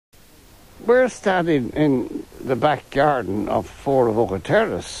we're standing in the back garden of Ford of Oka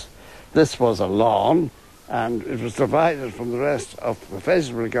Terrace. This was a lawn, and it was divided from the rest of the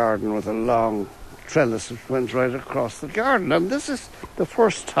vegetable garden with a long trellis that went right across the garden. And this is the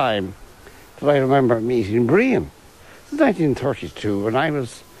first time that I remember meeting Brian. It was 1932, and I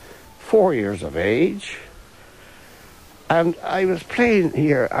was 4 years of age. And I was playing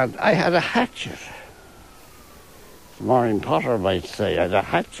here, and I had a hatchet. Maureen Potter might say, I had a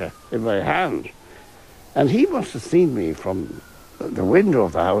hatchet in my hand. And he must have seen me from the window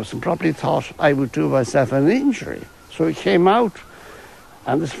of the house and probably thought I would do myself an injury. So he came out,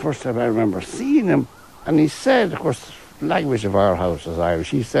 and this is the first time I remember seeing him, and he said, of course, the language of our house is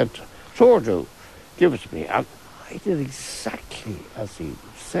Irish, he said, Tordu, give it to me. And I did exactly as he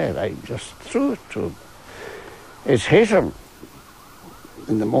said. I just threw it to him. It hit him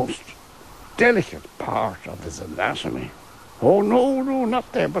in the most delicate part of his anatomy. Oh, no,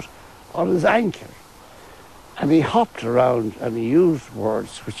 not there, but on his ankle. And he hopped around and he used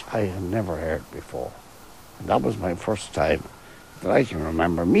words which I had never heard before. And that was my first time that I can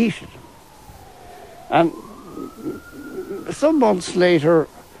remember meeting him. And some months later,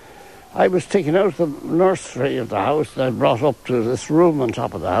 I was taken out of the nursery of the house and I brought up to this room on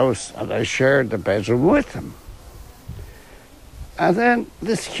top of the house, and I shared the bedroom with him. And then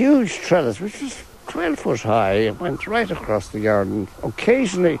this huge trellis, which was 12 foot high, went right across the garden,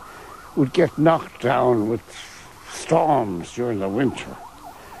 occasionally would get knocked down with storms during the winter.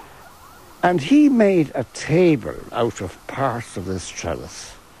 And he made a table out of parts of this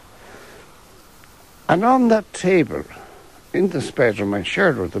trellis. And on that table, in this bedroom I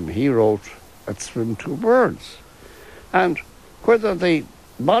shared with him, he wrote, "Let's swim two birds." And whether the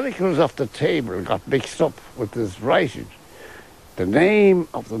molecules of the table got mixed up with his writing, the name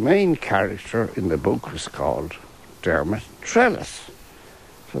of the main character in the book is called Dermot Trellis.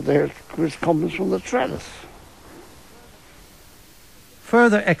 So there it comes from the trellis.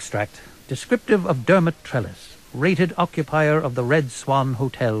 Further extract, descriptive of Dermot Trellis, rated occupier of the Red Swan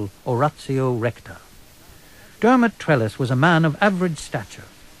Hotel, Oratio Recta. Dermot Trellis was a man of average stature,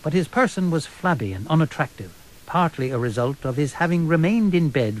 but his person was flabby and unattractive, partly a result of his having remained in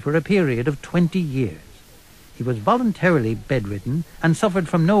bed for a period of 20 years. He was voluntarily bedridden and suffered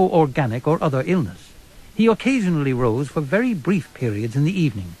from no organic or other illness. He occasionally rose for very brief periods in the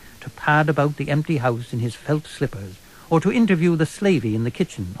evening to pad about the empty house in his felt slippers, or to interview the slavey in the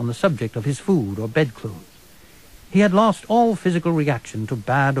kitchen on the subject of his food or bedclothes. He had lost all physical reaction to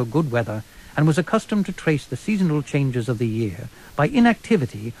bad or good weather, and was accustomed to trace the seasonal changes of the year by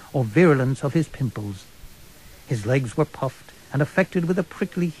inactivity or virulence of his pimples. His legs were puffed and affected with a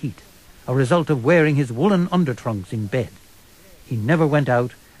prickly heat, a result of wearing his woolen undertrunks in bed. He never went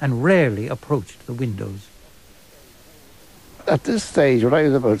out and rarely approached the windows. At this stage, when I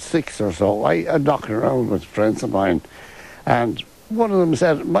was about 6 or so, I was knocking around with friends of mine, and one of them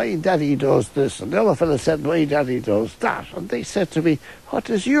said, "My daddy does this," and the other fellow said, "My daddy does that." And they said to me, "What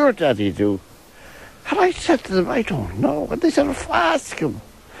does your daddy do?" And I said to them, "I don't know." And they said, "Ask him."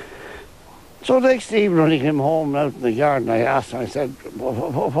 So next evening when he came home out in the garden, I asked him, I said,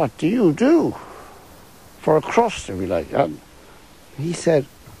 "What do you do for a crust, if you like?" And he said,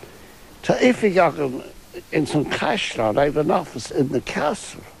 "If he got him in some cash lot, I have an office in the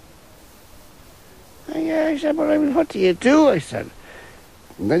castle." And yeah, I said, "Well, I mean, what do you do?" I said.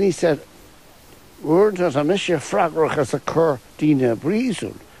 And then he said, "We're not a mission fragrach as a cur dina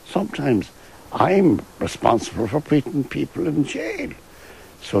breezun. Sometimes I'm responsible for putting people in jail."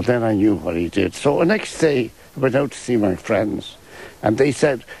 So then I knew what he did. So the next day, I went out to see my friends, and they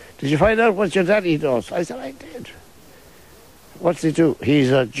said, "Did you find out what your daddy does?" I said, "I did." "What's he do?"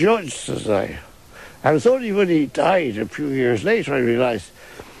 "He's a judge," says I. And it's only when he died a few years later I realised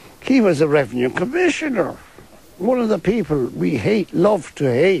he was a revenue commissioner. One of the people we love to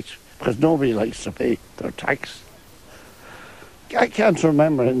hate, because nobody likes to pay their tax. I can't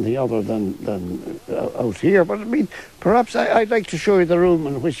remember anything other than out here, but I mean, perhaps I'd like to show you the room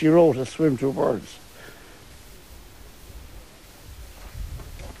in which he wrote "A Swim Two Birds."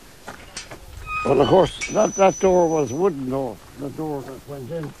 Well, of course, that door was a wooden door, the door that went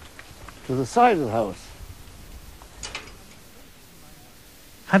in to the side of the house.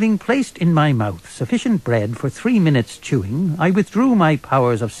 Having placed in my mouth sufficient bread for 3 minutes' chewing, I withdrew my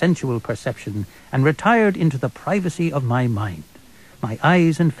powers of sensual perception and retired into the privacy of my mind, my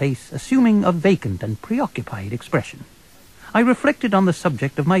eyes and face assuming a vacant and preoccupied expression. I reflected on the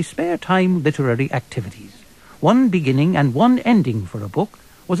subject of my spare time literary activities. One beginning and one ending for a book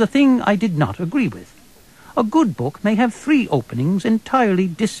was a thing I did not agree with. A good book may have 3 openings entirely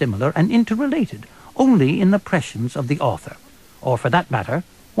dissimilar and interrelated only in the prescience of the author, or for that matter,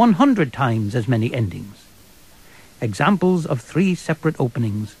 100 times as many endings. Examples of 3 separate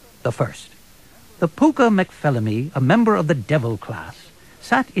openings. The first. The Pooka McPhellamy, a member of the devil class,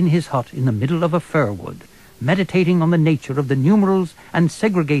 sat in his hut in the middle of a fir wood, meditating on the nature of the numerals and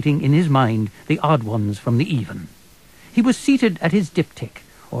segregating in his mind the odd ones from the even. He was seated at his diptych,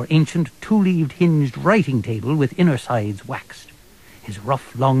 or ancient two-leaved hinged writing table with inner sides waxed. His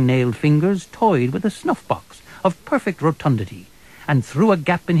rough, long-nailed fingers toyed with a snuff-box of perfect rotundity, and through a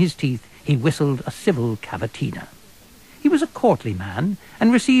gap in his teeth he whistled a civil cavatina. He was a courtly man,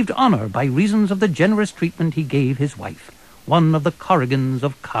 and received honour by reasons of the generous treatment he gave his wife, one of the Corrigans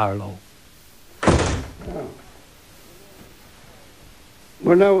of Carlow.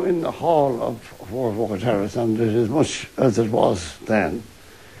 We're now in the hall of Walker Terrace, and it is much as it was then.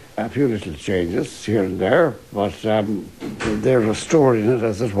 A few little changes here and there, but they're restored in it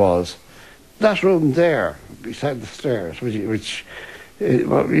as it was. That room there, beside the stairs, which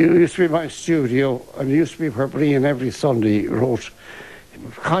used to be my studio, and it used to be where Brian every Sunday wrote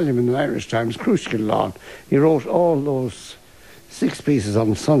a column in the Irish Times, Crucial Lawn. He wrote all those 6 pieces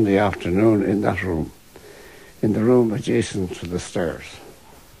on Sunday afternoon in that room, in the room adjacent to the stairs.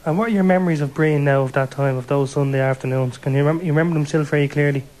 And what are your memories of Brian now, of that time, of those Sunday afternoons? Can you remember them still very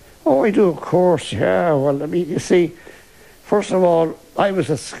clearly? Oh, I do, of course, yeah. Well, I mean, you see, first of all, I was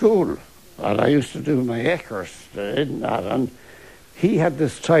at school, and I used to do my Eckers in that, and he had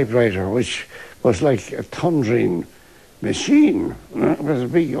this typewriter, which was like a thundering machine. It was a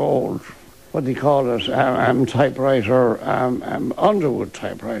big old, what do you call it, typewriter, Underwood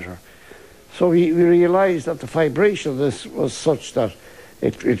typewriter. So we realised that the vibration of this was such that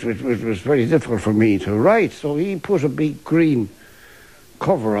it was very difficult for me to write. So he put a big green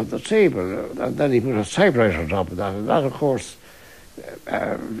cover on the table, and then he put a typewriter on top of that. And that, of course,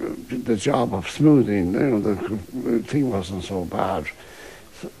 did the job of smoothing. The thing wasn't so bad.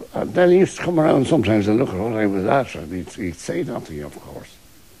 And then he used to come around sometimes and look at what I was at, and he'd say nothing, of course.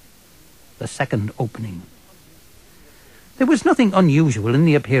 The second opening. There was nothing unusual in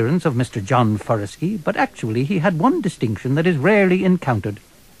the appearance of Mr. John Forresky, but actually he had one distinction that is rarely encountered.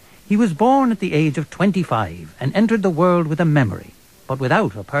 He was born at the age of 25 and entered the world with a memory, but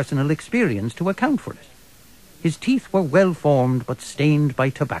without a personal experience to account for it. His teeth were well formed but stained by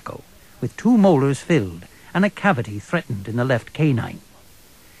tobacco, with 2 molars filled and a cavity threatened in the left canine.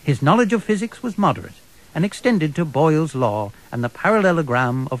 His knowledge of physics was moderate and extended to Boyle's law and the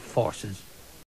parallelogram of forces.